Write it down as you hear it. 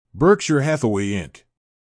Berkshire Hathaway, Inc.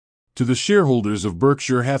 To the shareholders of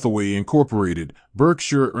Berkshire Hathaway Incorporated,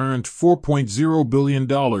 Berkshire earned $4.0 billion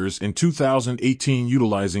in 2018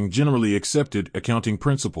 utilizing generally accepted accounting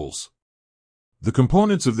principles. The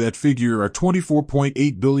components of that figure are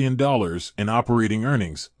 $24.8 billion in operating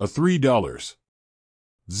earnings, a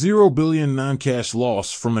 $3.0 billion non-cash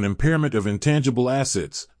loss from an impairment of intangible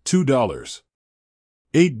assets, $2.8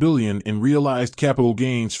 billion in realized capital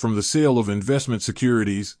gains from the sale of investment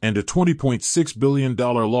securities, and a $20.6 billion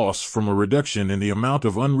loss from a reduction in the amount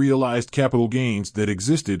of unrealized capital gains that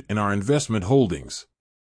existed in our investment holdings.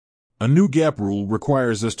 A new GAAP rule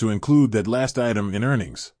requires us to include that last item in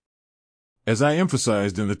earnings. As I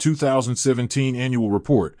emphasized in the 2017 annual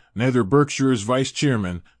report, neither Berkshire's vice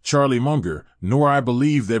chairman, Charlie Munger, nor I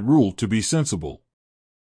believe that rule to be sensible.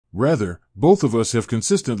 Rather, both of us have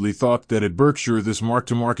consistently thought that at Berkshire this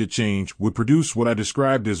mark-to-market change would produce what I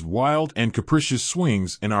described as wild and capricious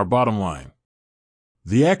swings in our bottom line.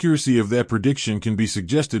 The accuracy of that prediction can be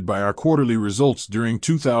suggested by our quarterly results during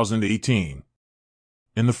 2018.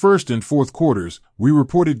 In the first and fourth quarters, we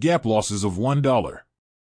reported GAAP losses of $1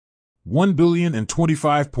 billion and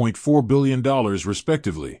 $25.4 billion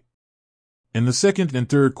respectively. In the second and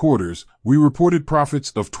third quarters, we reported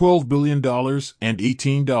profits of $12 billion and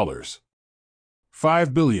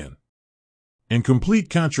 $18.5 billion. In complete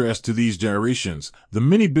contrast to these gyrations, the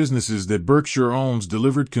many businesses that Berkshire owns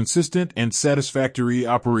delivered consistent and satisfactory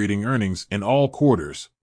operating earnings in all quarters.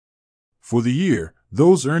 For the year,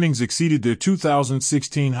 those earnings exceeded their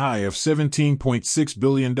 2016 high of $17.6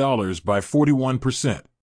 billion by 41%.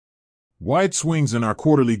 Wide swings in our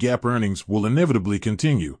quarterly GAAP earnings will inevitably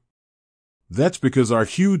continue. That's because our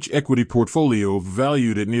huge equity portfolio,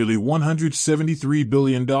 valued at nearly $173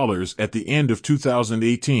 billion at the end of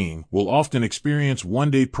 2018, will often experience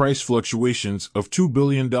one-day price fluctuations of $2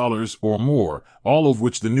 billion or more, all of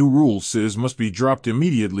which the new rule says must be dropped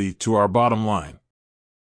immediately to our bottom line.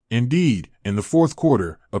 Indeed, in the fourth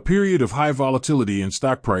quarter, a period of high volatility in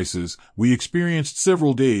stock prices, we experienced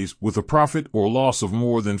several days with a profit or loss of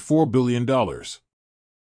more than $4 billion.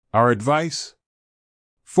 Our advice?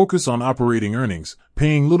 Focus on operating earnings,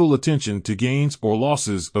 paying little attention to gains or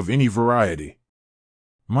losses of any variety.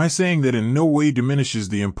 My saying that in no way diminishes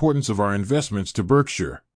the importance of our investments to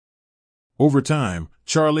Berkshire. Over time,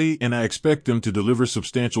 Charlie and I expect them to deliver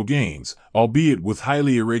substantial gains, albeit with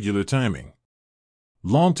highly irregular timing.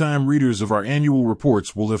 Longtime readers of our annual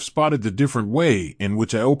reports will have spotted the different way in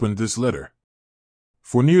which I opened this letter.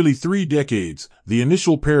 For nearly 3 decades, the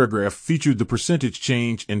initial paragraph featured the percentage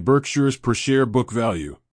change in Berkshire's per-share book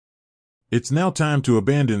value. It's now time to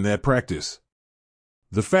abandon that practice.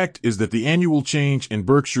 The fact is that the annual change in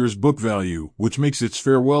Berkshire's book value, which makes its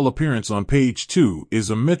farewell appearance on page 2, is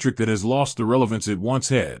a metric that has lost the relevance it once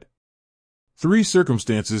had. 3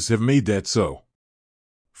 circumstances have made that so.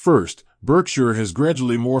 First, Berkshire has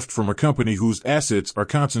gradually morphed from a company whose assets are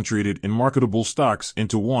concentrated in marketable stocks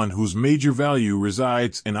into one whose major value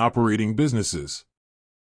resides in operating businesses.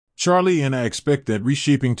 Charlie and I expect that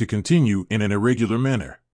reshaping to continue in an irregular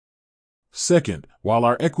manner. Second, while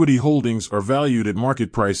our equity holdings are valued at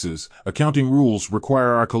market prices, accounting rules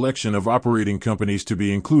require our collection of operating companies to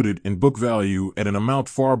be included in book value at an amount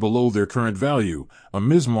far below their current value, a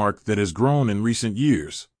mismark that has grown in recent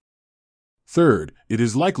years. Third, it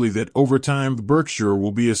is likely that over time Berkshire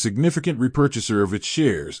will be a significant repurchaser of its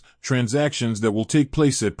shares, transactions that will take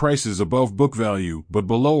place at prices above book value but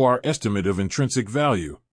below our estimate of intrinsic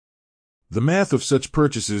value. The math of such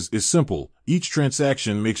purchases is simple. Each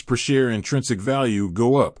transaction makes per-share intrinsic value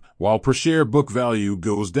go up, while per-share book value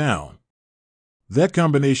goes down. That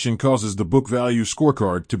combination causes the book value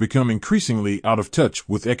scorecard to become increasingly out of touch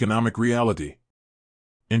with economic reality.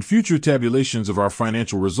 In future tabulations of our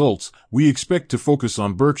financial results, we expect to focus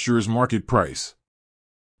on Berkshire's market price.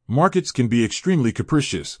 Markets can be extremely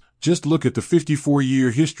capricious. Just look at the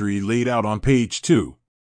 54-year history laid out on page 2.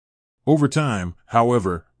 Over time,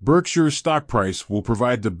 however, Berkshire's stock price will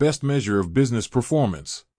provide the best measure of business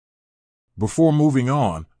performance. Before moving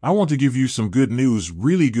on, I want to give you some good news,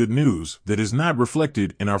 really good news, that is not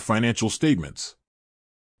reflected in our financial statements.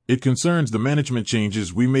 It concerns the management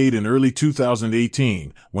changes we made in early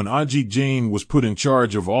 2018, when Ajit Jain was put in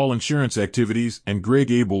charge of all insurance activities and Greg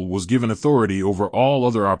Abel was given authority over all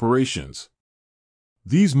other operations.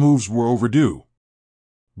 These moves were overdue.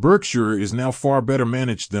 Berkshire is now far better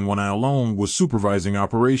managed than when I alone was supervising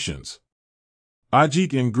operations.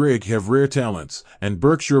 Ajit and Greg have rare talents, and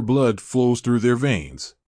Berkshire blood flows through their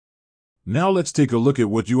veins. Now let's take a look at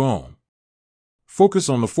what you own. Focus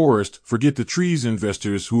on the forest, forget the trees.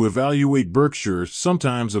 Investors who evaluate Berkshire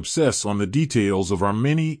sometimes obsess on the details of our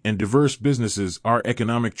many and diverse businesses, our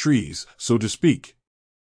economic trees, so to speak.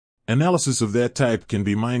 Analysis of that type can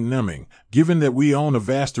be mind-numbing, given that we own a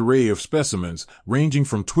vast array of specimens, ranging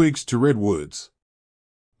from twigs to redwoods.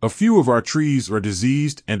 A few of our trees are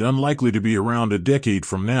diseased and unlikely to be around a decade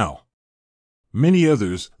from now. Many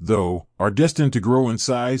others, though, are destined to grow in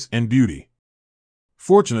size and beauty.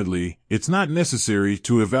 Fortunately, it's not necessary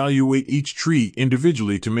to evaluate each tree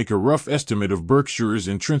individually to make a rough estimate of Berkshire's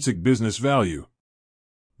intrinsic business value.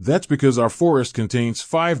 That's because our forest contains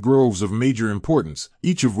 5 groves of major importance,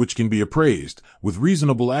 each of which can be appraised, with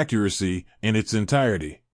reasonable accuracy, in its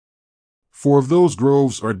entirety. 4 of those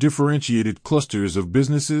groves are differentiated clusters of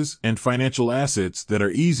businesses and financial assets that are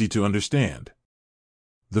easy to understand.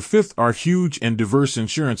 The 5th, our huge and diverse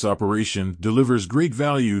insurance operation, delivers great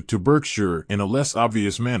value to Berkshire in a less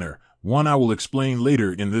obvious manner, one I will explain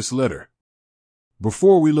later in this letter.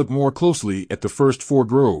 Before we look more closely at the first 4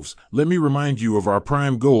 groves, let me remind you of our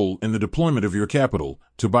prime goal in the deployment of your capital: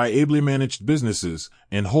 to buy ably managed businesses,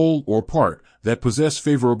 in whole or part, that possess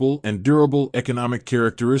favorable and durable economic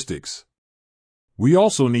characteristics. We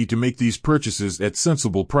also need to make these purchases at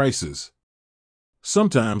sensible prices.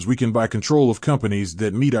 Sometimes we can buy control of companies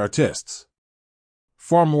that meet our tests.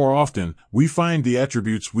 Far more often, we find the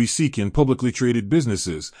attributes we seek in publicly traded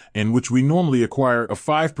businesses, in which we normally acquire a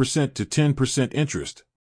 5% to 10% interest.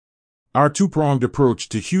 Our two-pronged approach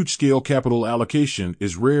to huge-scale capital allocation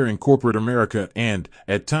is rare in corporate America and,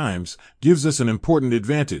 at times, gives us an important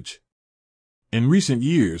advantage. In recent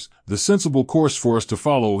years, the sensible course for us to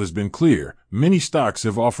follow has been clear. Many stocks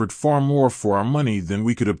have offered far more for our money than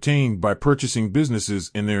we could obtain by purchasing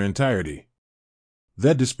businesses in their entirety.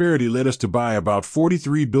 That disparity led us to buy about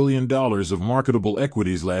 $43 billion of marketable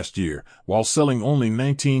equities last year, while selling only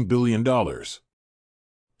 $19 billion.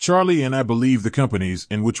 Charlie and I believe the companies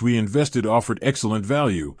in which we invested offered excellent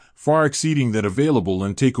value, far exceeding that available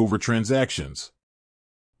in takeover transactions.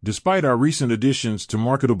 Despite our recent additions to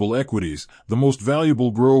marketable equities, the most valuable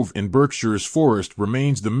grove in Berkshire's forest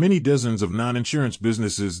remains the many dozens of non-insurance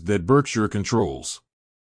businesses that Berkshire controls.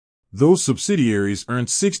 Those subsidiaries earned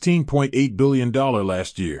 $16.8 billion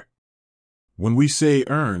last year. When we say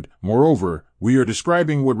earned, moreover, we are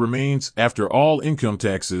describing what remains after all income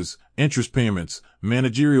taxes, interest payments,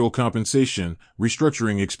 managerial compensation,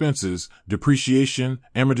 restructuring expenses, depreciation,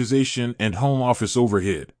 amortization, and home office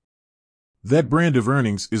overhead. That brand of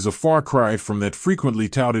earnings is a far cry from that frequently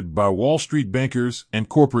touted by Wall Street bankers and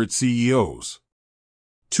corporate CEOs.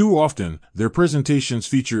 Too often, their presentations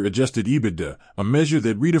feature adjusted EBITDA, a measure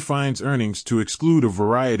that redefines earnings to exclude a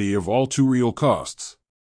variety of all-too-real costs.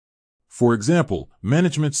 For example,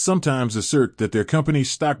 managements sometimes assert that their company's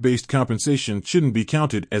stock-based compensation shouldn't be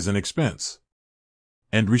counted as an expense.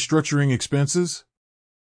 And restructuring expenses?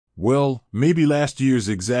 Well, maybe last year's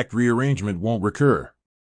exact rearrangement won't recur.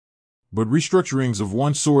 But restructurings of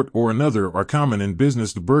one sort or another are common in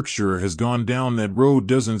business. Berkshire has gone down that road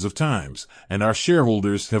dozens of times, and our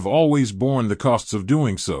shareholders have always borne the costs of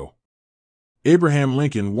doing so. Abraham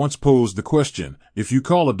Lincoln once posed the question, if you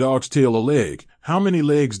call a dog's tail a leg, how many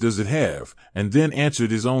legs does it have? And then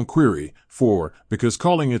answered his own query, 4, because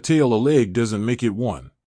calling a tail a leg doesn't make it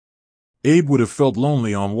one. Abe would have felt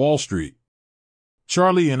lonely on Wall Street.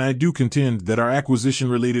 Charlie and I do contend that our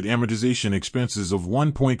acquisition-related amortization expenses of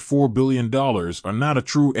 $1.4 billion are not a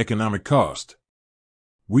true economic cost.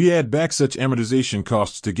 We add back such amortization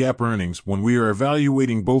costs to GAAP earnings when we are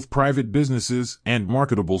evaluating both private businesses and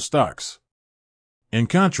marketable stocks. In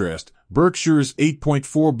contrast, Berkshire's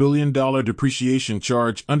 $8.4 billion depreciation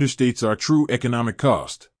charge understates our true economic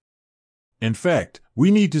cost. In fact, we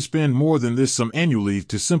need to spend more than this sum annually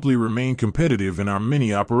to simply remain competitive in our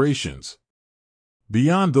many operations.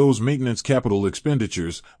 Beyond those maintenance capital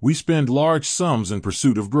expenditures, we spend large sums in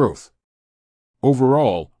pursuit of growth.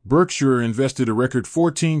 Overall, Berkshire invested a record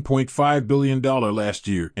 $14.5 billion last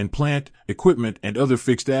year in plant, equipment, and other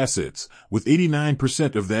fixed assets, with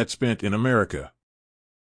 89% of that spent in America.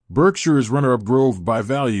 Berkshire's runner-up grove by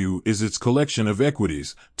value is its collection of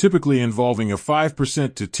equities, typically involving a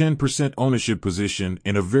 5% to 10% ownership position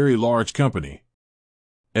in a very large company.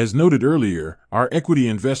 As noted earlier, our equity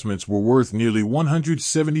investments were worth nearly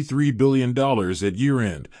 $173 billion at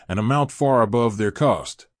year-end, an amount far above their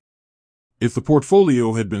cost. If the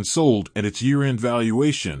portfolio had been sold at its year-end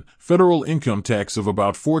valuation, federal income tax of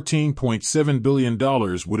about $14.7 billion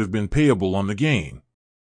would have been payable on the gain.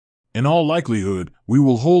 In all likelihood, we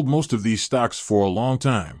will hold most of these stocks for a long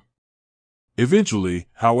time. Eventually,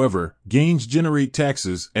 however, gains generate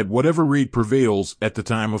taxes at whatever rate prevails at the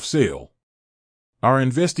time of sale. Our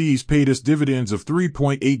investees paid us dividends of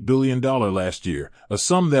 $3.8 billion last year, a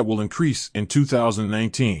sum that will increase in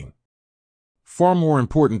 2019. Far more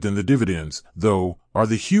important than the dividends, though, are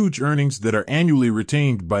the huge earnings that are annually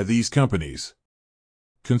retained by these companies.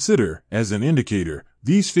 Consider, as an indicator,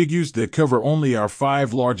 these figures that cover only our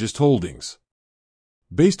 5 largest holdings.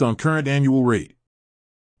 Based on current annual rate.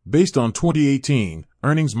 Based on 2018,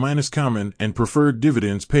 earnings minus common and preferred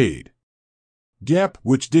dividends paid. GAAP,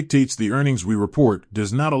 which dictates the earnings we report,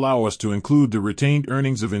 does not allow us to include the retained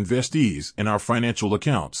earnings of investees in our financial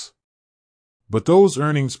accounts. But those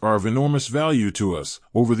earnings are of enormous value to us.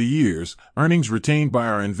 Over the years, earnings retained by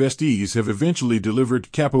our investees have eventually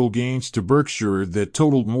delivered capital gains to Berkshire that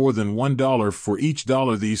totaled more than $1 for each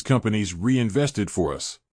dollar these companies reinvested for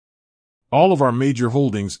us. All of our major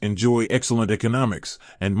holdings enjoy excellent economics,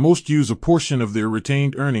 and most use a portion of their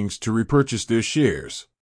retained earnings to repurchase their shares.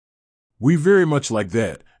 We very much like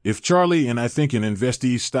that. If Charlie and I think an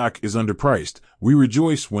investee's stock is underpriced, we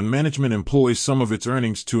rejoice when management employs some of its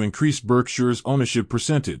earnings to increase Berkshire's ownership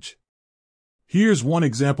percentage. Here's one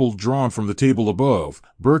example drawn from the table above.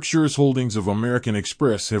 Berkshire's holdings of American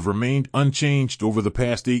Express have remained unchanged over the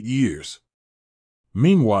past 8 years.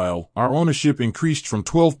 Meanwhile, our ownership increased from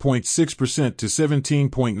 12.6% to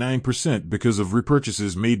 17.9% because of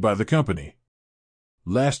repurchases made by the company.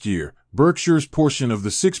 Last year, Berkshire's portion of the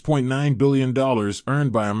 $6.9 billion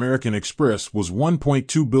earned by American Express was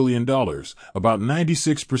 $1.2 billion, about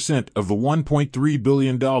 96% of the $1.3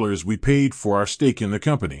 billion we paid for our stake in the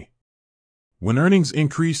company. When earnings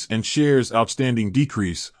increase and shares outstanding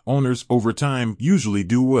decrease, owners over time usually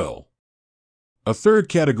do well. A third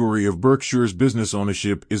category of Berkshire's business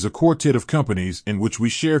ownership is a quartet of companies in which we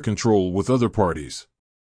share control with other parties.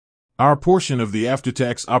 Our portion of the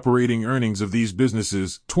after-tax operating earnings of these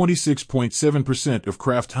businesses, 26.7% of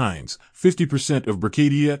Kraft Heinz, 50% of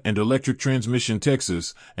Berkadia and Electric Transmission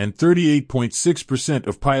Texas, and 38.6%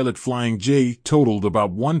 of Pilot Flying J, totaled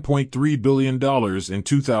about $1.3 billion in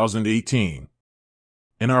 2018.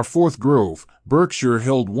 In our fourth grove, Berkshire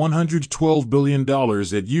held $112 billion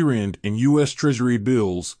at year-end in U.S. Treasury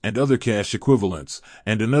bills and other cash equivalents,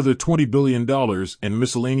 and another $20 billion in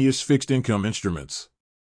miscellaneous fixed-income instruments.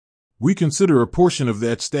 We consider a portion of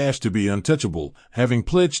that stash to be untouchable, having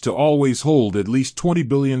pledged to always hold at least $20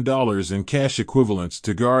 billion in cash equivalents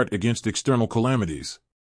to guard against external calamities.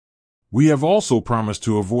 We have also promised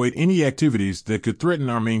to avoid any activities that could threaten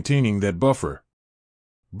our maintaining that buffer.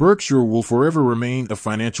 Berkshire will forever remain a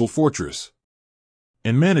financial fortress.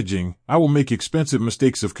 In managing, I will make expensive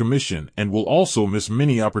mistakes of commission and will also miss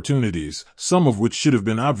many opportunities, some of which should have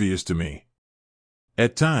been obvious to me.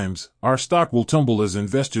 At times, our stock will tumble as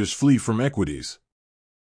investors flee from equities.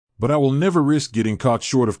 But I will never risk getting caught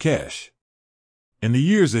short of cash. In the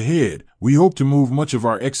years ahead, we hope to move much of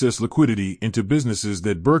our excess liquidity into businesses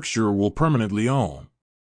that Berkshire will permanently own.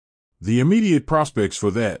 The immediate prospects for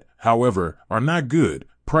that, however, are not good.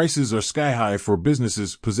 Prices are sky-high for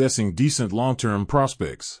businesses possessing decent long-term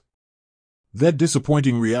prospects. That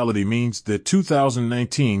disappointing reality means that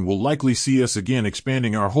 2019 will likely see us again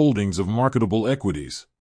expanding our holdings of marketable equities.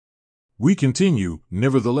 We continue,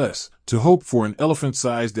 nevertheless, to hope for an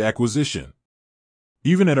elephant-sized acquisition.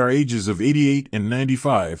 Even at our ages of 88 and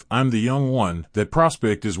 95, I'm the young one. That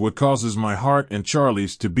prospect is what causes my heart and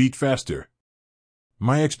Charlie's to beat faster.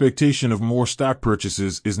 My expectation of more stock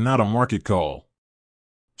purchases is not a market call.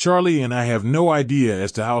 Charlie and I have no idea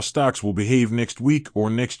as to how stocks will behave next week or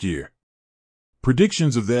next year.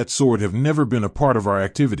 Predictions of that sort have never been a part of our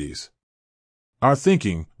activities. Our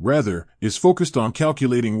thinking, rather, is focused on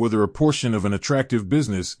calculating whether a portion of an attractive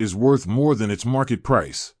business is worth more than its market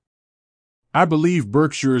price. I believe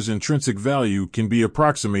Berkshire's intrinsic value can be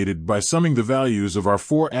approximated by summing the values of our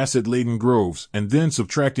 4 asset-laden groves and then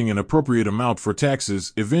subtracting an appropriate amount for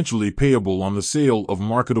taxes eventually payable on the sale of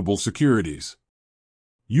marketable securities.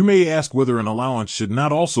 You may ask whether an allowance should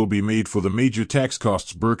not also be made for the major tax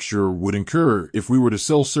costs Berkshire would incur if we were to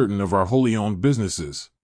sell certain of our wholly owned businesses.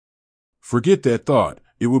 Forget that thought.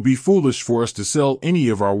 It would be foolish for us to sell any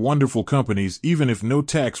of our wonderful companies even if no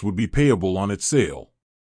tax would be payable on its sale.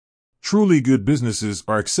 Truly good businesses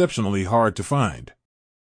are exceptionally hard to find.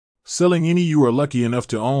 Selling any you are lucky enough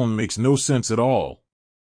to own makes no sense at all.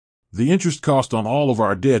 The interest cost on all of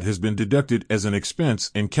our debt has been deducted as an expense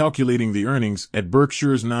in calculating the earnings at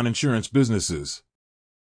Berkshire's non-insurance businesses.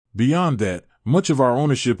 Beyond that, much of our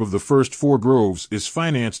ownership of the first 4 groves is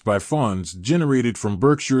financed by funds generated from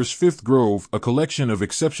Berkshire's 5th grove, a collection of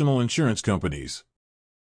exceptional insurance companies.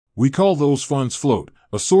 We call those funds float,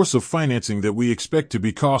 a source of financing that we expect to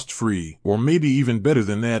be cost-free, or maybe even better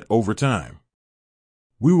than that over time.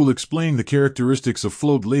 We will explain the characteristics of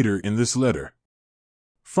float later in this letter.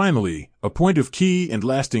 Finally, a point of key and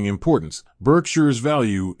lasting importance, Berkshire's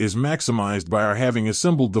value is maximized by our having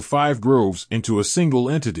assembled the 5 groves into a single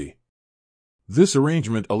entity. This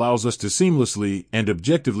arrangement allows us to seamlessly and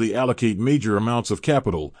objectively allocate major amounts of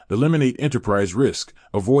capital, eliminate enterprise risk,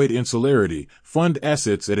 avoid insularity, fund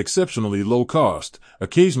assets at exceptionally low cost,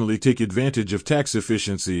 occasionally take advantage of tax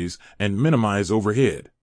efficiencies, and minimize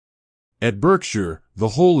overhead. At Berkshire,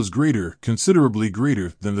 the whole is greater, considerably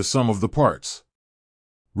greater, than the sum of the parts.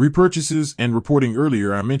 Repurchases and reporting.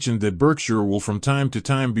 Earlier I mentioned that Berkshire will from time to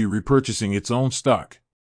time be repurchasing its own stock.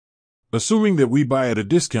 Assuming that we buy at a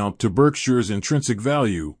discount to Berkshire's intrinsic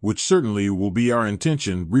value, which certainly will be our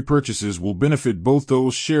intention, repurchases will benefit both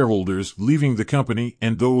those shareholders leaving the company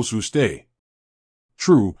and those who stay.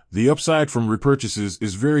 True, the upside from repurchases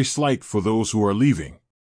is very slight for those who are leaving.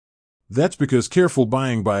 That's because careful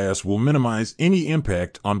buying by us will minimize any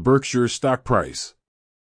impact on Berkshire's stock price.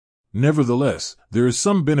 Nevertheless, there is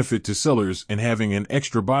some benefit to sellers in having an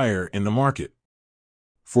extra buyer in the market.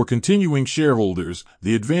 For continuing shareholders,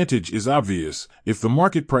 the advantage is obvious. If the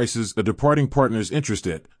market prices a departing partner's interest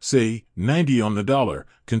at, say, 90 on the dollar,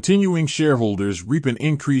 continuing shareholders reap an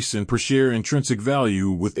increase in per share intrinsic value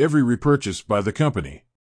with every repurchase by the company.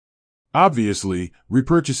 Obviously,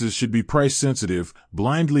 repurchases should be price sensitive.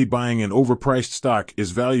 Blindly buying an overpriced stock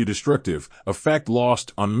is value destructive, a fact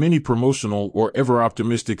lost on many promotional or ever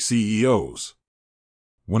optimistic CEOs.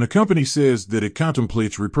 When a company says that it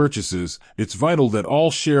contemplates repurchases, it's vital that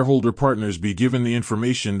all shareholder partners be given the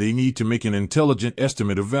information they need to make an intelligent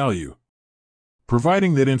estimate of value.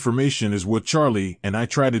 Providing that information is what Charlie and I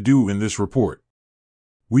try to do in this report.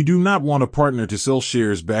 We do not want a partner to sell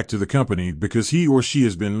shares back to the company because he or she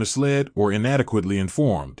has been misled or inadequately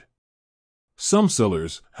informed. Some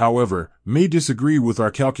sellers, however, may disagree with our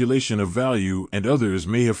calculation of value, and others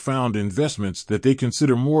may have found investments that they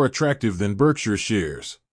consider more attractive than Berkshire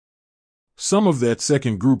shares. Some of that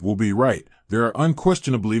second group will be right. There are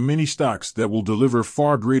unquestionably many stocks that will deliver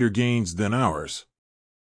far greater gains than ours.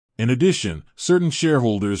 In addition, certain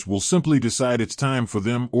shareholders will simply decide it's time for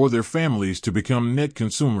them or their families to become net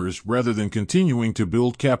consumers rather than continuing to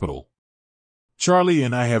build capital. Charlie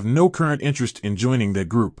and I have no current interest in joining that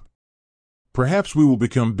group. Perhaps we will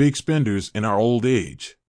become big spenders in our old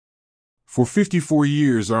age. For 54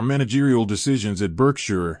 years, our managerial decisions at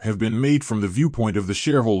Berkshire have been made from the viewpoint of the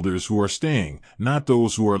shareholders who are staying, not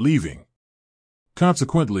those who are leaving.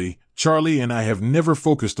 Consequently, Charlie and I have never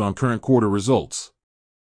focused on current quarter results.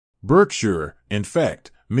 Berkshire, in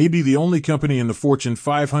fact, may be the only company in the Fortune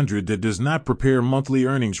 500 that does not prepare monthly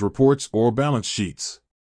earnings reports or balance sheets.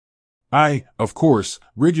 I, of course,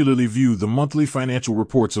 regularly view the monthly financial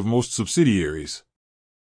reports of most subsidiaries.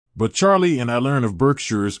 But Charlie and I learn of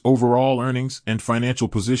Berkshire's overall earnings and financial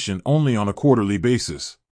position only on a quarterly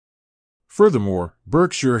basis. Furthermore,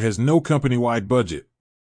 Berkshire has no company-wide budget.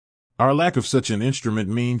 Our lack of such an instrument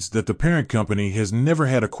means that the parent company has never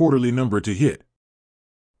had a quarterly number to hit.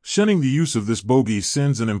 Shunning the use of this bogey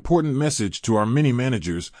sends an important message to our many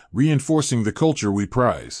managers, reinforcing the culture we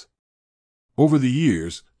prize. Over the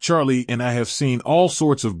years, Charlie and I have seen all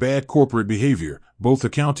sorts of bad corporate behavior, both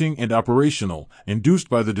accounting and operational, induced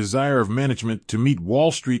by the desire of management to meet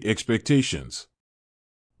Wall Street expectations.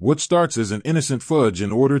 What starts as an innocent fudge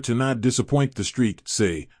in order to not disappoint the street,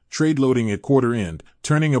 say, trade loading at quarter end,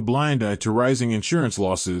 turning a blind eye to rising insurance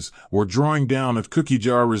losses, or drawing down a cookie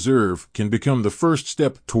jar reserve, can become the first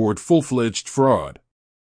step toward full-fledged fraud.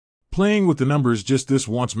 Playing with the numbers just this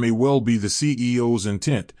once may well be the CEO's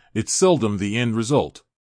intent, it's seldom the end result.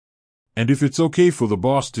 And if it's okay for the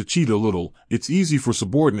boss to cheat a little, it's easy for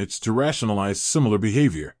subordinates to rationalize similar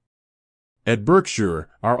behavior. At Berkshire,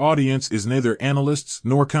 our audience is neither analysts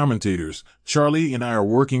nor commentators. Charlie and I are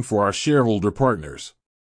working for our shareholder partners.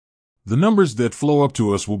 The numbers that flow up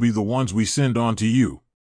to us will be the ones we send on to you.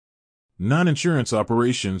 Non-insurance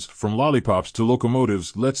operations, from lollipops to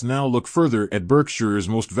locomotives. Let's now look further at Berkshire's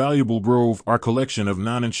most valuable grove, our collection of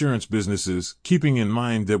non-insurance businesses, keeping in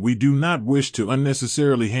mind that we do not wish to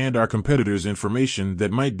unnecessarily hand our competitors information that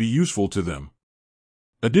might be useful to them.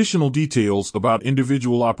 Additional details about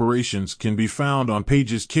individual operations can be found on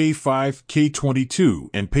pages K5, K22,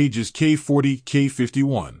 and pages K40,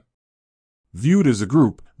 K51. Viewed as a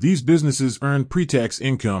group, these businesses earned pre-tax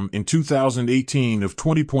income in 2018 of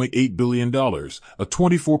 $20.8 billion, a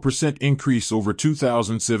 24% increase over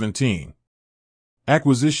 2017.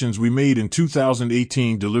 Acquisitions we made in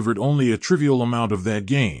 2018 delivered only a trivial amount of that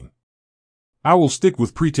gain. I will stick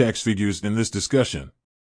with pre-tax figures in this discussion.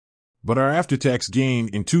 But our after-tax gain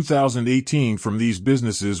in 2018 from these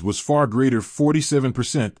businesses was far greater,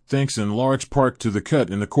 47%, thanks in large part to the cut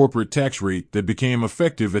in the corporate tax rate that became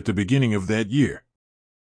effective at the beginning of that year.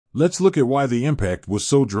 Let's look at why the impact was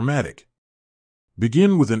so dramatic.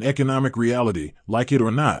 Begin with an economic reality. Like it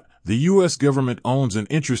or not, the U.S. government owns an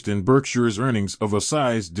interest in Berkshire's earnings of a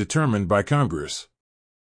size determined by Congress.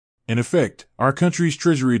 In effect, our country's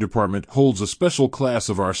Treasury Department holds a special class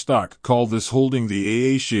of our stock, called this holding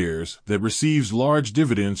the AA shares, that receives large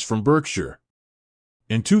dividends from Berkshire.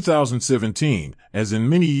 In 2017, as in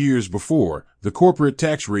many years before, the corporate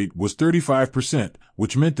tax rate was 35%,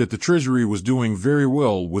 which meant that the Treasury was doing very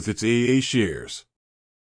well with its AA shares.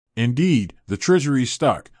 Indeed, the Treasury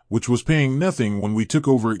stock, which was paying nothing when we took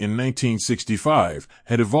over in 1965,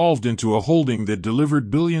 had evolved into a holding that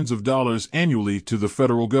delivered billions of dollars annually to the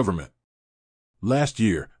federal government. Last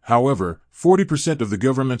year, however, 40% of the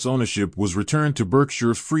government's ownership was returned to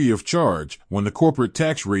Berkshire free of charge when the corporate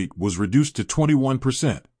tax rate was reduced to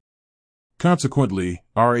 21%. Consequently,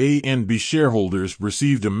 our A and B shareholders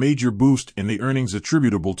received a major boost in the earnings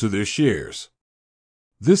attributable to their shares.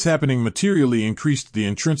 This happening materially increased the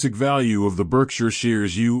intrinsic value of the Berkshire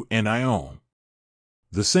shares you and I own.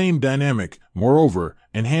 The same dynamic, moreover,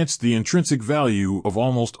 enhanced the intrinsic value of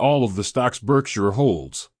almost all of the stocks Berkshire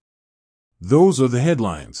holds. Those are the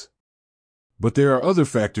headlines. But there are other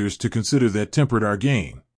factors to consider that tempered our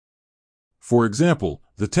gain. For example,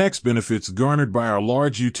 the tax benefits garnered by our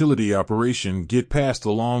large utility operation get passed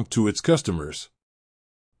along to its customers.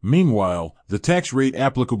 Meanwhile, the tax rate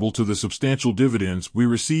applicable to the substantial dividends we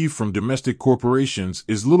receive from domestic corporations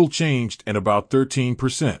is little changed at about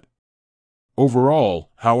 13%. Overall,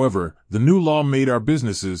 however, the new law made our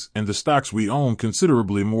businesses and the stocks we own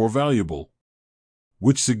considerably more valuable,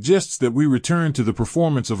 which suggests that we return to the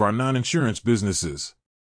performance of our non-insurance businesses.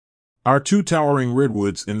 Our two towering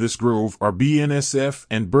redwoods in this grove are BNSF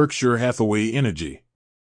and Berkshire Hathaway Energy.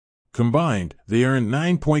 Combined, they earned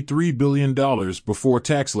 $9.3 billion before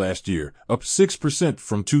tax last year, up 6%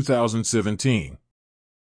 from 2017.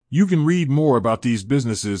 You can read more about these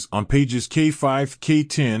businesses on pages K5,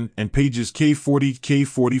 K10, and pages K40,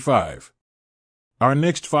 K45. Our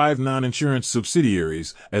next 5 non-insurance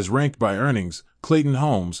subsidiaries, as ranked by earnings, Clayton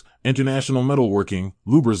Homes, International Metalworking,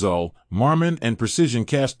 Lubrizol, Marmon, and Precision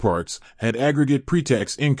Cast Parts, had aggregate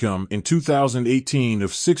pre-tax income in 2018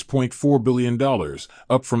 of $6.4 billion,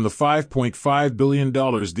 up from the $5.5 billion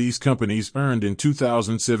these companies earned in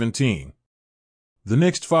 2017. The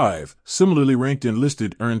next 5, similarly ranked and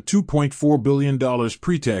listed, earned $2.4 billion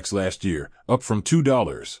pre-tax last year, up from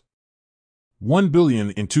 $2.1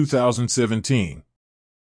 billion in 2017.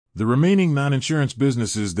 The remaining non-insurance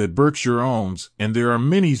businesses that Berkshire owns, and there are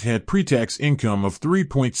many, had pre-tax income of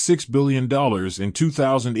 $3.6 billion in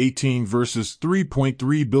 2018 versus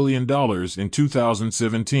 $3.3 billion in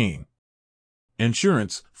 2017.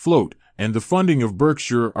 Insurance, float, and the funding of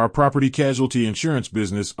Berkshire, our property casualty insurance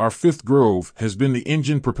business, our fifth grove, has been the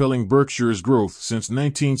engine propelling Berkshire's growth since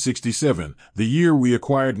 1967, the year we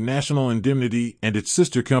acquired National Indemnity and its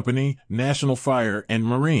sister company, National Fire and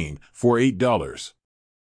Marine, for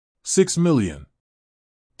 $8.6 million.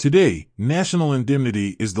 Today, National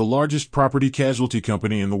Indemnity is the largest property casualty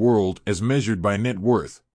company in the world as measured by net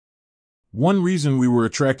worth. One reason we were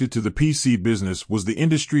attracted to the PC business was the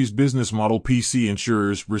industry's business model. PC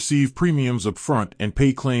insurers receive premiums up front and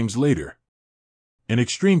pay claims later. In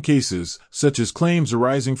extreme cases, such as claims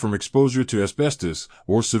arising from exposure to asbestos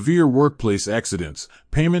or severe workplace accidents,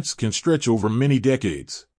 payments can stretch over many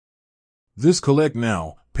decades. This collect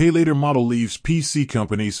now, pay later model leaves PC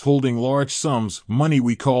companies holding large sums, money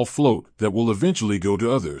we call float, that will eventually go to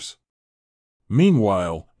others.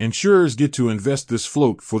 Meanwhile, insurers get to invest this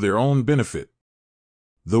float for their own benefit.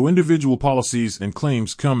 Though individual policies and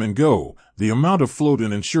claims come and go, the amount of float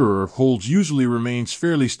an insurer holds usually remains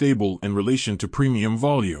fairly stable in relation to premium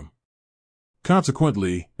volume.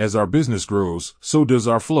 Consequently, as our business grows, so does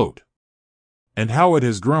our float. And how it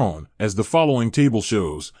has grown, as the following table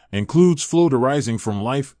shows, includes float arising from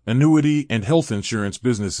life, annuity, and health insurance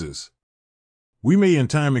businesses. We may in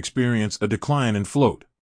time experience a decline in float.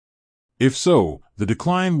 If so, the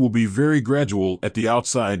decline will be very gradual at the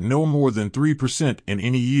outside, no more than 3% in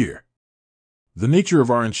any year. The nature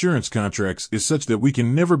of our insurance contracts is such that we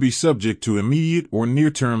can never be subject to immediate or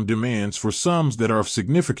near-term demands for sums that are of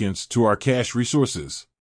significance to our cash resources.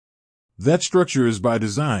 That structure is by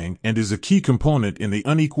design and is a key component in the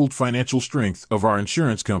unequaled financial strength of our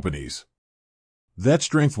insurance companies. That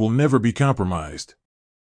strength will never be compromised.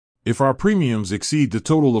 If our premiums exceed the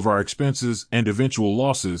total of our expenses and eventual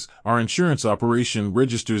losses, our insurance operation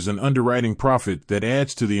registers an underwriting profit that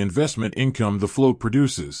adds to the investment income the float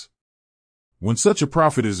produces. When such a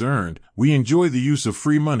profit is earned, we enjoy the use of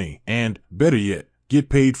free money and, better yet, get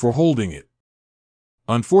paid for holding it.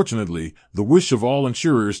 Unfortunately, the wish of all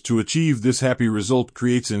insurers to achieve this happy result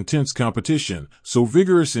creates intense competition, so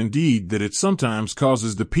vigorous indeed that it sometimes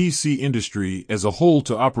causes the PC industry as a whole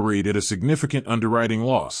to operate at a significant underwriting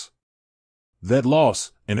loss. That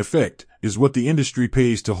loss, in effect, is what the industry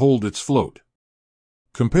pays to hold its float.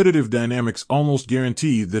 Competitive dynamics almost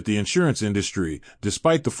guarantee that the insurance industry,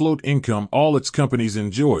 despite the float income all its companies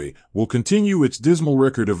enjoy, will continue its dismal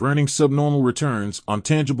record of earning subnormal returns on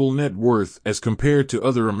tangible net worth as compared to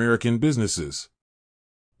other American businesses.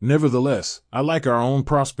 Nevertheless, I like our own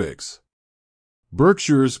prospects.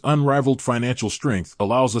 Berkshire's unrivaled financial strength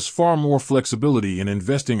allows us far more flexibility in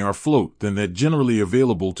investing our float than that generally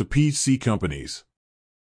available to PC companies.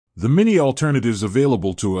 The many alternatives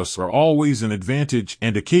available to us are always an advantage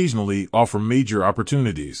and occasionally offer major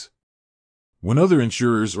opportunities. When other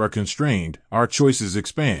insurers are constrained, our choices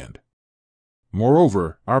expand.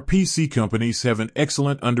 Moreover, our PC companies have an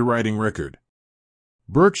excellent underwriting record.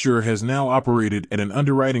 Berkshire has now operated at an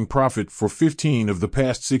underwriting profit for 15 of the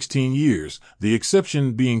past 16 years, the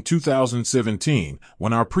exception being 2017,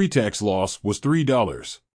 when our pre-tax loss was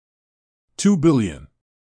 $3.2 billion.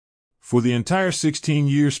 For the entire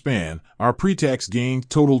 16-year span, our pre-tax gain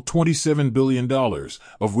totaled $27 billion,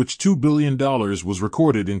 of which $2 billion was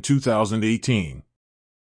recorded in 2018.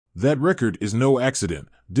 That record is no accident.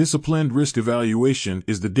 Disciplined risk evaluation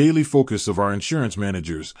is the daily focus of our insurance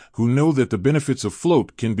managers, who know that the benefits of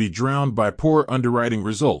float can be drowned by poor underwriting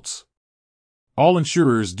results. All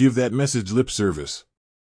insurers give that message lip service.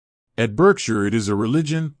 At Berkshire, it is a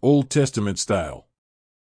religion, Old Testament style.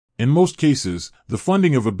 In most cases, the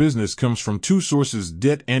funding of a business comes from two sources: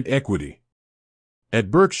 debt and equity.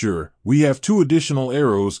 At Berkshire, we have two additional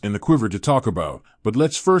arrows in the quiver to talk about, but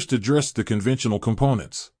let's first address the conventional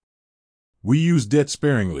components. We use debt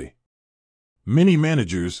sparingly. Many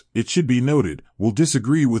managers, it should be noted, will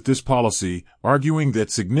disagree with this policy, arguing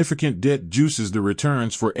that significant debt juices the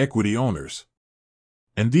returns for equity owners.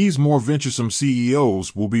 And these more venturesome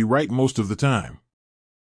CEOs will be right most of the time.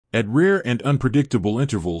 At rare and unpredictable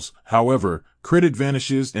intervals, however, credit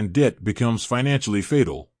vanishes and debt becomes financially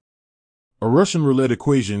fatal. A Russian roulette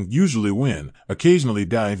equation, usually win, occasionally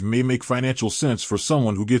die, may make financial sense for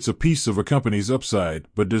someone who gets a piece of a company's upside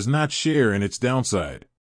but does not share in its downside.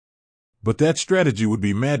 But that strategy would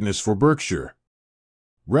be madness for Berkshire.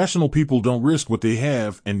 Rational people don't risk what they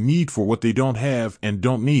have and need for what they don't have and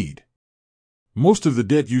don't need. Most of the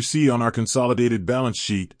debt you see on our consolidated balance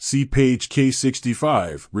sheet, see page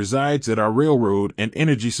K65, resides at our railroad and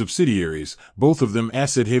energy subsidiaries, both of them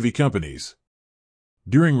asset-heavy companies.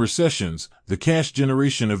 During recessions, the cash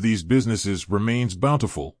generation of these businesses remains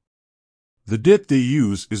bountiful. The debt they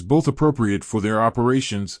use is both appropriate for their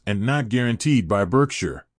operations and not guaranteed by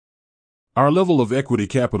Berkshire. Our level of equity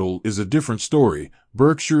capital is a different story.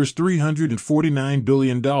 Berkshire's $349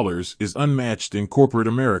 billion is unmatched in corporate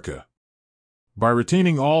America. By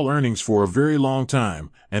retaining all earnings for a very long time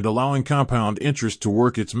and allowing compound interest to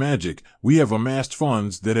work its magic, we have amassed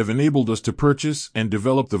funds that have enabled us to purchase and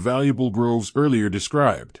develop the valuable groves earlier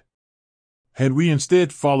described. Had we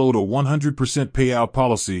instead followed a 100% payout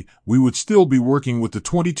policy, we would still be working with the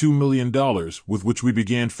 $22 million with which we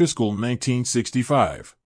began fiscal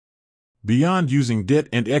 1965. Beyond using debt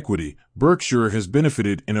and equity, Berkshire has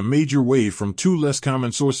benefited in a major way from two less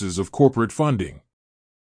common sources of corporate funding.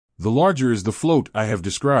 The larger is the float I have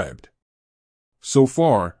described. So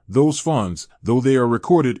far, those funds, though they are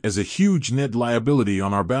recorded as a huge net liability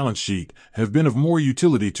on our balance sheet, have been of more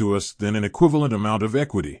utility to us than an equivalent amount of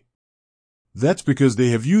equity. That's because they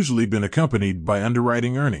have usually been accompanied by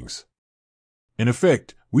underwriting earnings. In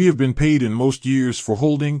effect, we have been paid in most years for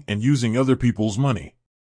holding and using other people's money.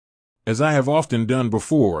 As I have often done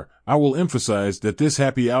before, I will emphasize that this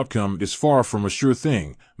happy outcome is far from a sure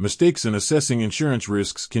thing. Mistakes in assessing insurance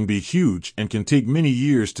risks can be huge and can take many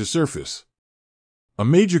years to surface. A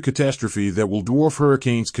major catastrophe that will dwarf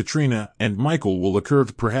Hurricanes Katrina and Michael will occur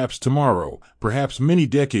perhaps tomorrow, perhaps many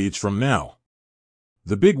decades from now.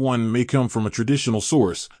 The big one may come from a traditional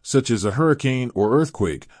source, such as a hurricane or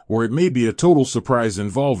earthquake, or it may be a total surprise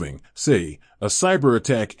involving, say, a cyber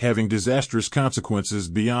attack having disastrous consequences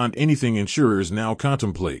beyond anything insurers now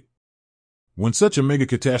contemplate. When such a mega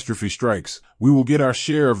catastrophe strikes, we will get our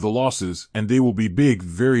share of the losses, and they will be big,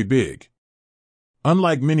 very big.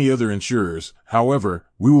 Unlike many other insurers, however,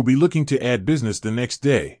 we will be looking to add business the next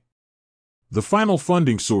day. The final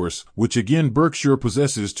funding source, which again Berkshire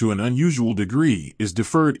possesses to an unusual degree, is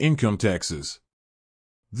deferred income taxes.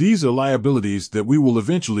 These are liabilities that we will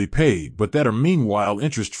eventually pay but that are meanwhile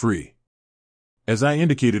interest-free. As I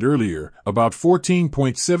indicated earlier, about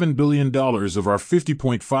 $14.7 billion of our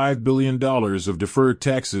 $50.5 billion of deferred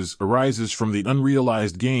taxes arises from the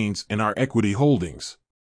unrealized gains in our equity holdings.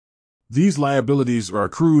 These liabilities are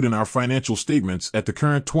accrued in our financial statements at the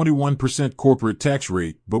current 21% corporate tax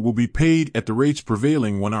rate, but will be paid at the rates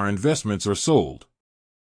prevailing when our investments are sold.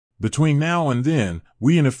 Between now and then,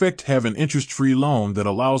 we in effect have an interest-free loan that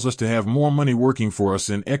allows us to have more money working for us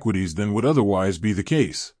in equities than would otherwise be the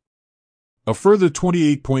case. A further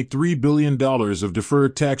 $28.3 billion of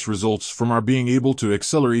deferred tax results from our being able to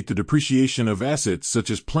accelerate the depreciation of assets such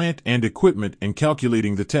as plant and equipment and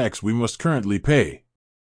calculating the tax we must currently pay.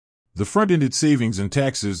 The front-ended savings and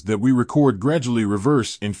taxes that we record gradually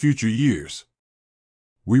reverse in future years.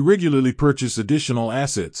 We regularly purchase additional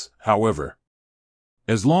assets, however.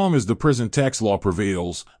 As long as the present tax law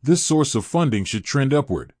prevails, this source of funding should trend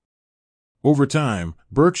upward. Over time,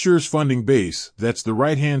 Berkshire's funding base, that's the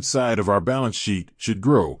right-hand side of our balance sheet, should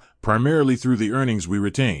grow, primarily through the earnings we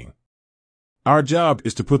retain. Our job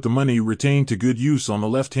is to put the money retained to good use on the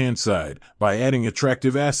left-hand side, by adding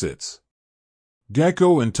attractive assets.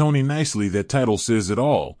 Geico and Tony Nicely, that title says it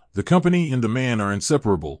all. The company and the man are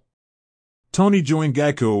inseparable. Tony joined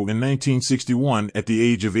Geico in 1961 at the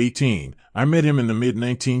age of 18. I met him in the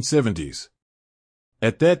mid-1970s.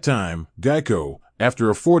 At that time, Geico, after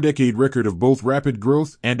a 4-decade record of both rapid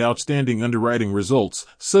growth and outstanding underwriting results,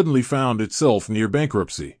 suddenly found itself near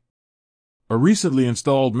bankruptcy. A recently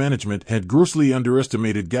installed management had grossly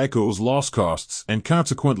underestimated Geico's loss costs and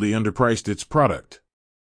consequently underpriced its product.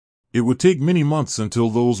 It would take many months until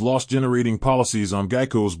those loss-generating policies on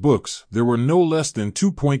Geico's books, there were no less than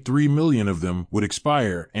 2.3 million of them, would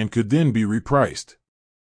expire and could then be repriced.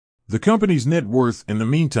 The company's net worth in the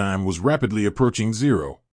meantime was rapidly approaching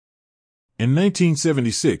zero. In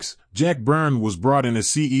 1976, Jack Byrne was brought in as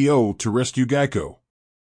CEO to rescue Geico.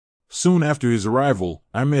 Soon after his arrival,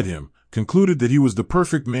 I met him, concluded that he was the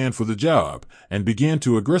perfect man for the job, and began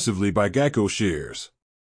to aggressively buy Geico shares.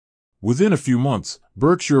 Within a few months,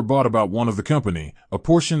 Berkshire bought about one of the company, a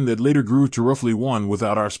portion that later grew to roughly one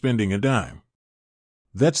without our spending a dime.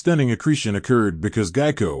 That stunning accretion occurred because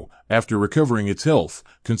Geico, after recovering its health,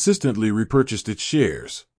 consistently repurchased its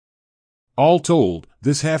shares. All told,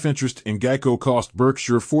 this half-interest in Geico cost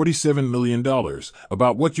Berkshire $47 million,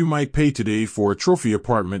 about what you might pay today for a trophy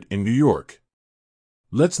apartment in New York.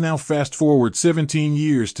 Let's now fast-forward 17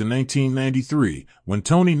 years to 1993, when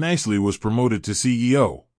Tony Nicely was promoted to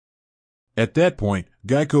CEO. At that point,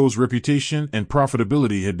 Geico's reputation and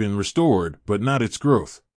profitability had been restored, but not its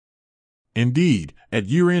growth. Indeed, at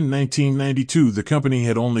year-end 1992 the company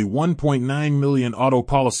had only 1.9 million auto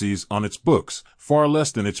policies on its books, far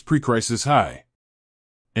less than its pre-crisis high.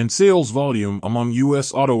 In sales volume among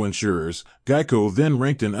U.S. auto insurers, Geico then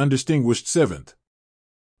ranked an undistinguished 7th.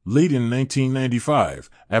 Late in 1995,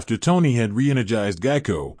 after Tony had re-energized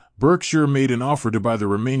Geico, Berkshire made an offer to buy the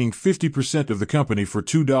remaining 50% of the company for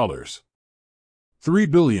 $2.3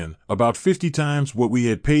 billion, about 50 times what we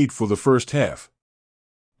had paid for the first half.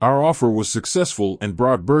 Our offer was successful and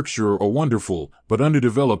brought Berkshire a wonderful, but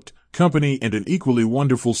underdeveloped, company and an equally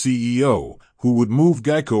wonderful CEO, who would move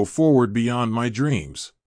Geico forward beyond my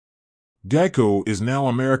dreams. Geico is now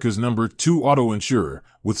America's number 2 auto insurer,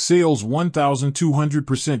 with sales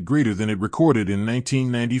 1,200% greater than it recorded in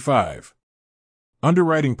 1995.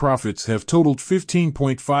 Underwriting profits have totaled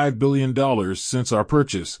 $15.5 billion since our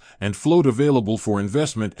purchase, and float available for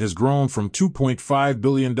investment has grown from $2.5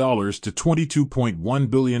 billion to $22.1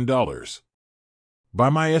 billion.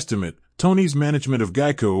 By my estimate, Tony's management of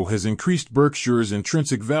Geico has increased Berkshire's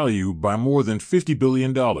intrinsic value by more than $50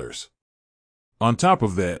 billion. On top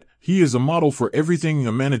of that, he is a model for everything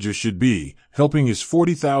a manager should be, helping his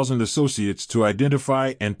 40,000 associates to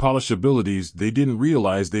identify and polish abilities they didn't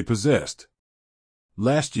realize they possessed.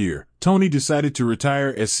 Last year, Tony decided to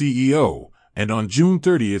retire as CEO, and on June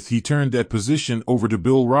 30th he turned that position over to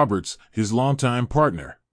Bill Roberts, his longtime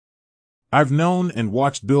partner. I've known and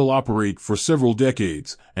watched Bill operate for several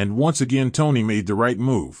decades, and once again Tony made the right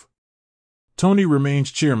move. Tony remains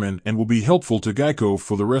chairman and will be helpful to Geico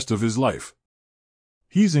for the rest of his life.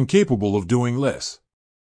 He's incapable of doing less.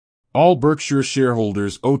 All Berkshire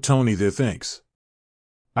shareholders owe Tony their thanks.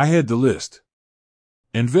 I had the list.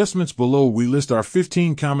 Investments below we list our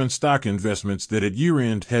 15 common stock investments that at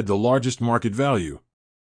year-end had the largest market value.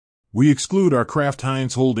 We exclude our Kraft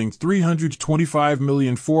Heinz holding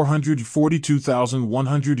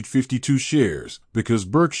 325,442,152 shares, because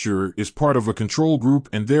Berkshire is part of a control group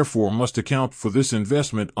and therefore must account for this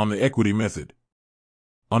investment on the equity method.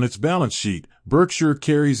 On its balance sheet, Berkshire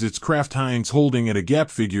carries its Kraft Heinz holding at a GAAP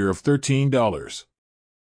figure of $13.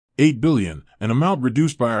 $8 billion, an amount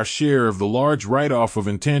reduced by our share of the large write-off of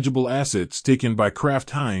intangible assets taken by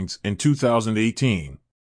Kraft Heinz in 2018.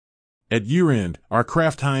 At year-end, our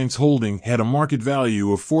Kraft Heinz holding had a market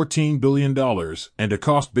value of $14 billion and a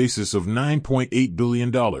cost basis of $9.8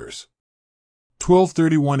 billion.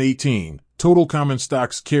 12/31/18, total common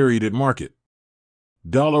stocks carried at market.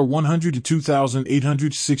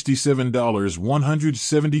 $102,867,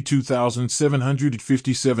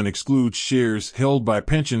 $172,757 excludes shares held by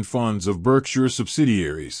pension funds of Berkshire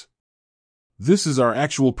subsidiaries. This is our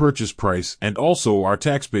actual purchase price and also our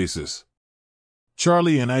tax basis.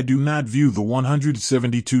 Charlie and I do not view the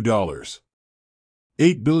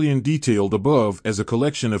 $172.8 billion detailed above as a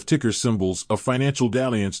collection of ticker symbols of financial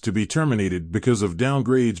dalliance to be terminated because of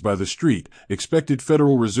downgrades by the street, expected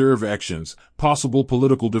Federal Reserve actions, possible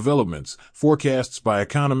political developments, forecasts by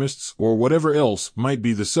economists, or whatever else might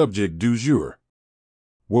be the subject du jour.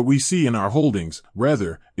 What we see in our holdings,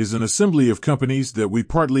 rather, is an assembly of companies that we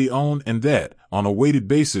partly own and that, on a weighted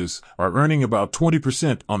basis, are earning about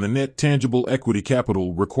 20% on the net tangible equity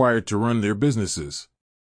capital required to run their businesses.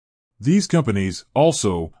 These companies,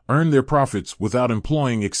 also, earn their profits without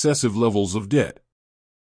employing excessive levels of debt.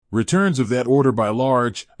 Returns of that order by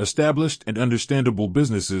large, established and understandable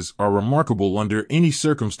businesses are remarkable under any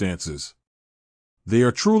circumstances. They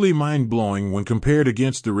are truly mind-blowing when compared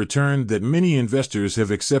against the return that many investors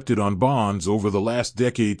have accepted on bonds over the last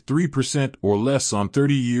decade, 3% or less on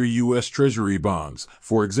 30-year U.S. Treasury bonds,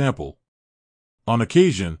 for example. On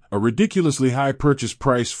occasion, a ridiculously high purchase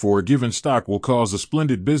price for a given stock will cause a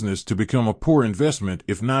splendid business to become a poor investment,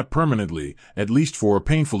 if not permanently, at least for a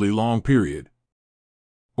painfully long period.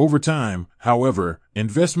 Over time, however,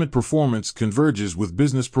 investment performance converges with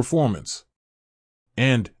business performance.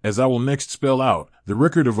 And, as I will next spell out, the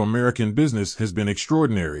record of American business has been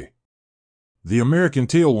extraordinary. The American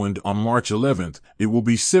tailwind on March 11th, it will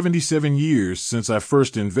be 77 years since I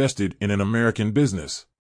first invested in an American business.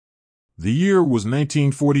 The year was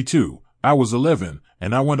 1942, I was 11,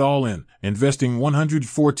 and I went all in, investing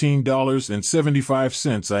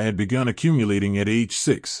 $114.75 I had begun accumulating at age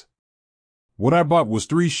 6. What I bought was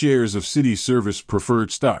 3 shares of City Service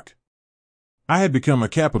preferred stock. I had become a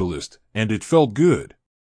capitalist, and it felt good.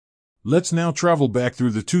 Let's now travel back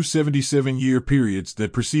through the 2 77-year periods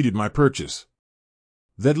that preceded my purchase.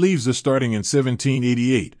 That leaves us starting in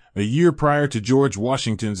 1788, a year prior to George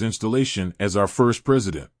Washington's installation as our first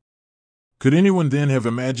president. Could anyone then have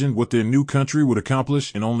imagined what their new country would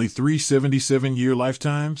accomplish in only 3 77-year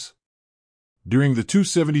lifetimes? During the 2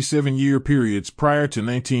 77-year periods prior to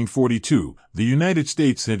 1942, the United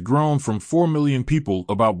States had grown from 4 million people,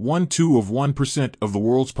 about 1/2% of the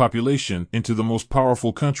world's population, into the most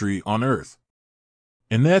powerful country on Earth.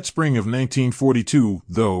 In that spring of 1942,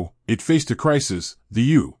 though, it faced a crisis. The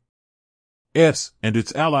U.S. and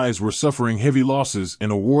its allies were suffering heavy losses in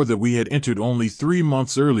a war that we had entered only 3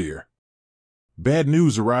 months earlier. Bad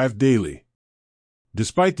news arrived daily.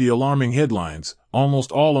 Despite the alarming headlines,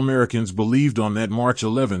 almost all Americans believed on that March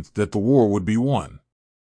 11th that the war would be won.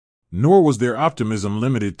 Nor was their optimism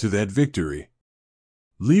limited to that victory.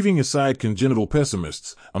 Leaving aside congenital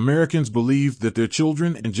pessimists, Americans believed that their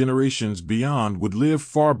children and generations beyond would live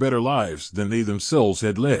far better lives than they themselves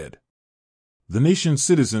had led. The nation's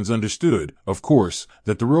citizens understood, of course,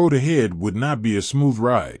 that the road ahead would not be a smooth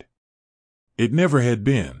ride. It never had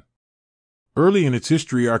been. Early in its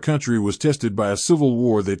history, our country was tested by a civil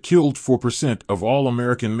war that killed 4% of all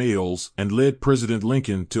American males and led President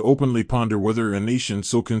Lincoln to openly ponder whether a nation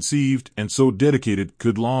so conceived and so dedicated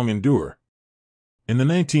could long endure. In the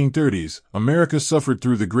 1930s, America suffered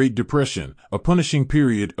through the Great Depression, a punishing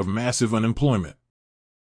period of massive unemployment.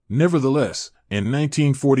 Nevertheless, in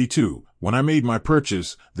 1942, when I made my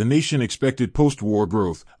purchase, the nation expected post-war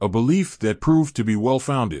growth, a belief that proved to be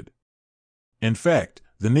well-founded. In fact,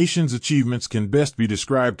 the nation's achievements can best be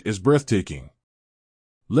described as breathtaking.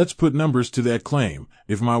 Let's put numbers to that claim.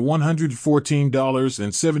 If my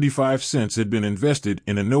 $114.75 had been invested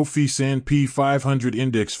in a no-fee S&P 500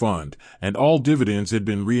 index fund, and all dividends had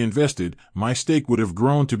been reinvested, my stake would have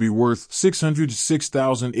grown to be worth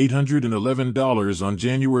 $606,811 on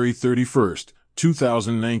January 31,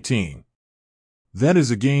 2019. That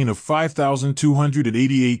is a gain of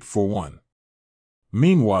 $5,288 for one.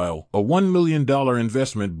 Meanwhile, a $1 million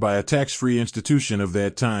investment by a tax-free institution of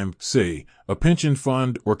that time, say, a pension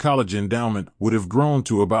fund or college endowment, would have grown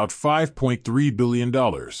to about $5.3 billion.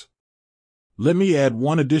 Let me add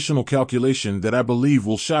one additional calculation that I believe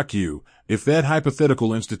will shock you. If that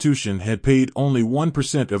hypothetical institution had paid only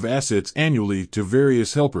 1% of assets annually to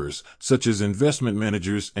various helpers, such as investment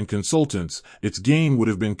managers and consultants, its gain would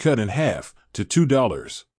have been cut in half, to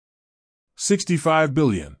 $2.65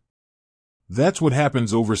 billion. That's what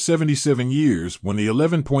happens over 77 years when the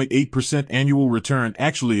 11.8% annual return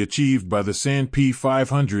actually achieved by the S&P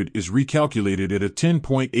 500 is recalculated at a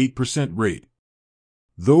 10.8% rate.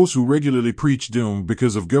 Those who regularly preach doom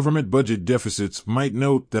because of government budget deficits might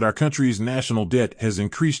note that our country's national debt has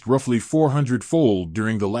increased roughly 400-fold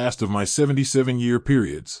during the last of my 77-year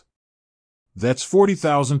periods. That's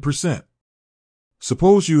 40,000%.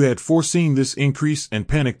 Suppose you had foreseen this increase and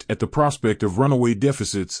panicked at the prospect of runaway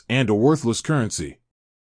deficits and a worthless currency.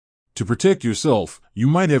 To protect yourself, you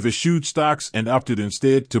might have eschewed stocks and opted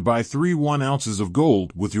instead to buy 3 1-ounces of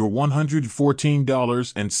gold with your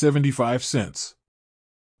 $114.75.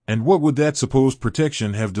 And what would that supposed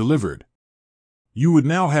protection have delivered? You would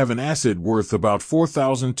now have an asset worth about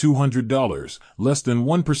 $4,200, less than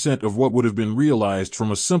 1% of what would have been realized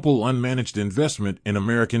from a simple unmanaged investment in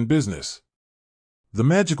American business. The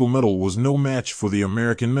magical metal was no match for the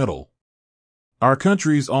American metal. Our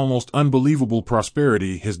country's almost unbelievable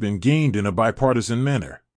prosperity has been gained in a bipartisan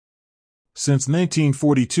manner. Since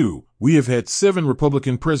 1942, we have had 7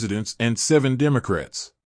 Republican presidents and 7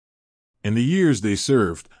 Democrats. In the years they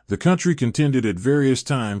served, the country contended at various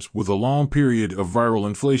times with a long period of viral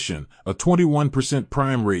inflation, a 21%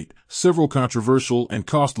 prime rate, several controversial and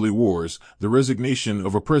costly wars, the resignation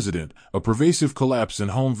of a president, a pervasive collapse in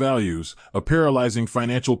home values, a paralyzing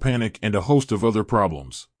financial panic, and a host of other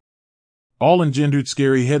problems. All engendered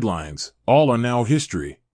scary headlines. All are now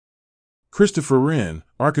history. Christopher Wren,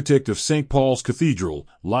 architect of St. Paul's Cathedral,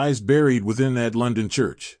 lies buried within that London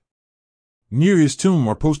church. Near his tomb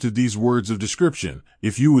are posted these words of description: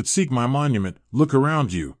 "If you would seek my monument, look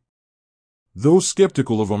around you." Those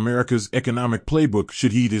skeptical of America's economic playbook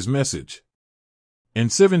should heed his message. In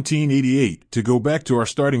 1788, to go back to our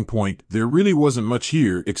starting point, there really wasn't much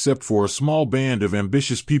here except for a small band of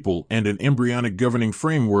ambitious people and an embryonic governing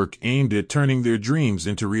framework aimed at turning their dreams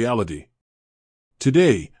into reality.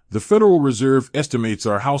 Today, the Federal Reserve estimates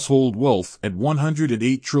our household wealth at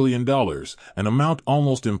 $108 trillion, an amount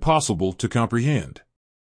almost impossible to comprehend.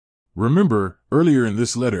 Remember, earlier in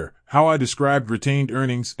this letter, how I described retained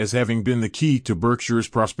earnings as having been the key to Berkshire's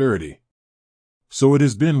prosperity. So it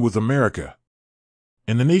has been with America.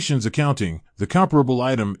 In the nation's accounting, the comparable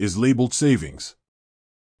item is labeled savings.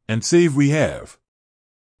 And save we have.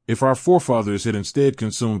 If our forefathers had instead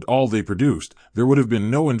consumed all they produced, there would have been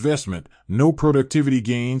no investment, no productivity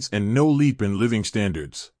gains, and no leap in living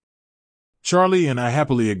standards. Charlie and I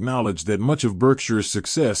happily acknowledge that much of Berkshire's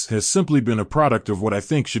success has simply been a product of what I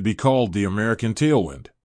think should be called the American tailwind.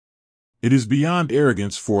 It is beyond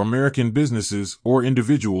arrogance for American businesses or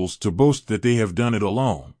individuals to boast that they have done it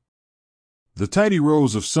alone. The tidy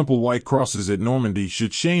rows of simple white crosses at Normandy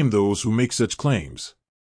should shame those who make such claims.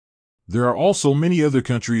 There are also many other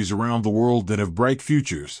countries around the world that have bright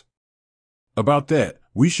futures. About that,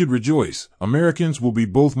 we should rejoice. Americans will be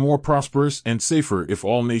both more prosperous and safer if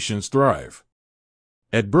all nations thrive.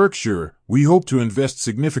 At Berkshire, we hope to invest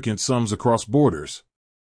significant sums across borders.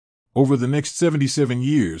 Over the next 77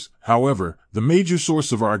 years, however, the major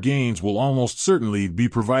source of our gains will almost certainly be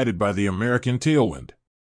provided by the American tailwind.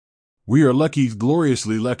 We are lucky,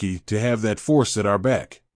 gloriously lucky, to have that force at our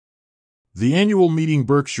back. The annual meeting,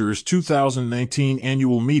 Berkshire's 2019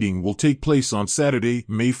 annual meeting, will take place on Saturday,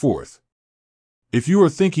 May 4th. If you are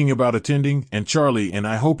thinking about attending, and Charlie and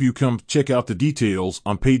I hope you come, check out the details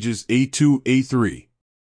on pages A2, A3.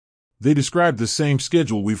 They describe the same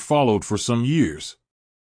schedule we've followed for some years.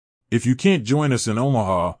 If you can't join us in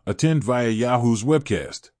Omaha, attend via Yahoo's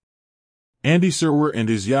webcast. Andy Serwer and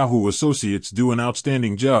his Yahoo associates do an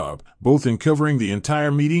outstanding job, both in covering the entire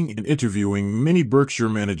meeting and interviewing many Berkshire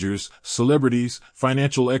managers, celebrities,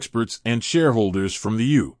 financial experts, and shareholders from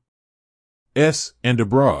the U.S. and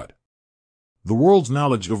abroad. The world's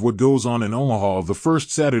knowledge of what goes on in Omaha the first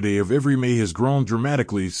Saturday of every May has grown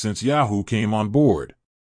dramatically since Yahoo came on board.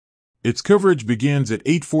 Its coverage begins at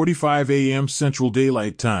 8:45 a.m. Central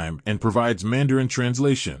Daylight Time and provides Mandarin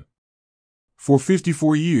translation. For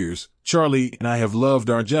 54 years, Charlie and I have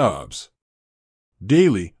loved our jobs.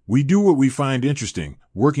 Daily, we do what we find interesting,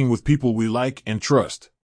 working with people we like and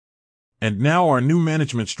trust. And now our new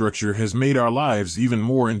management structure has made our lives even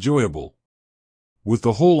more enjoyable. With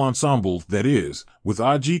the whole ensemble, that is, with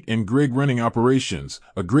Ajit and Greg running operations,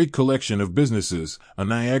 a great collection of businesses, a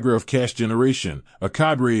Niagara of cash generation, a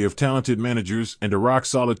cadre of talented managers, and a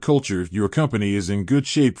rock-solid culture, your company is in good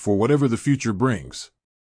shape for whatever the future brings.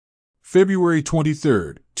 February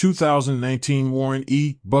 23, 2019. Warren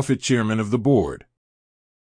E. Buffett, Chairman of the Board.